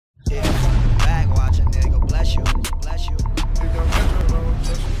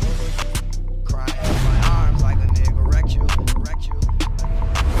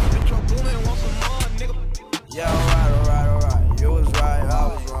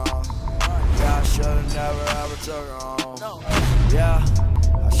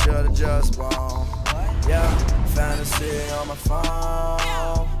on my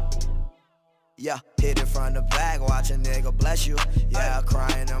phone. Yeah, hit it from the back, watch a nigga bless you. Yeah,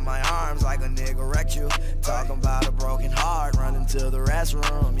 crying in my arms like a nigga wrecked you. Talking about a broken heart, running to the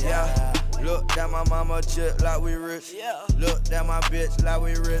restroom. Yeah, look at my mama chip like we rich. Look at my bitch like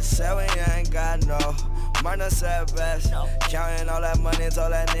we rich. Said we ain't got no money, said best. Counting all that money,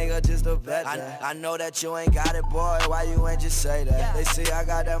 told that nigga just to bet that. I know that you ain't got it, boy, why you ain't just say that? They see I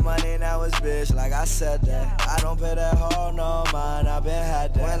got that money, now it's bitch, like I said that. I don't pay that hoe no mind, I been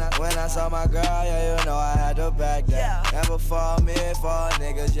had that. When I saw my girl, yeah, you know I had to back that. And before me, 4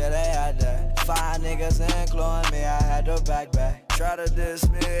 niggas, yeah, they had that. 5 niggas including me, I had to back. Try to diss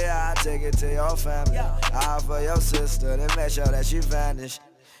me, I take it to your family. I for your sister, then make sure that she vanish.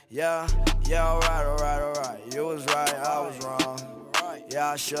 Yeah, alright, you was right, I was wrong.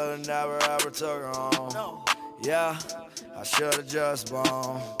 Yeah, I should've never ever took her home. Yeah, I should've just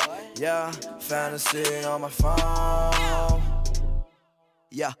blown. Yeah, fantasy on my phone.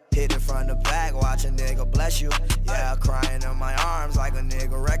 Yeah, hit it from the back, watch a nigga bless you. Yeah, crying in my arms like a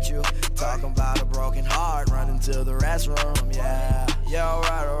nigga wrecked you. Talking about a broken heart, running to the restroom. Yeah,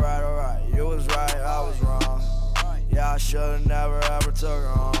 alright, you was right, I was wrong. Yeah, I should've never ever took her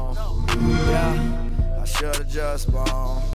home. Yeah, I should've just blown.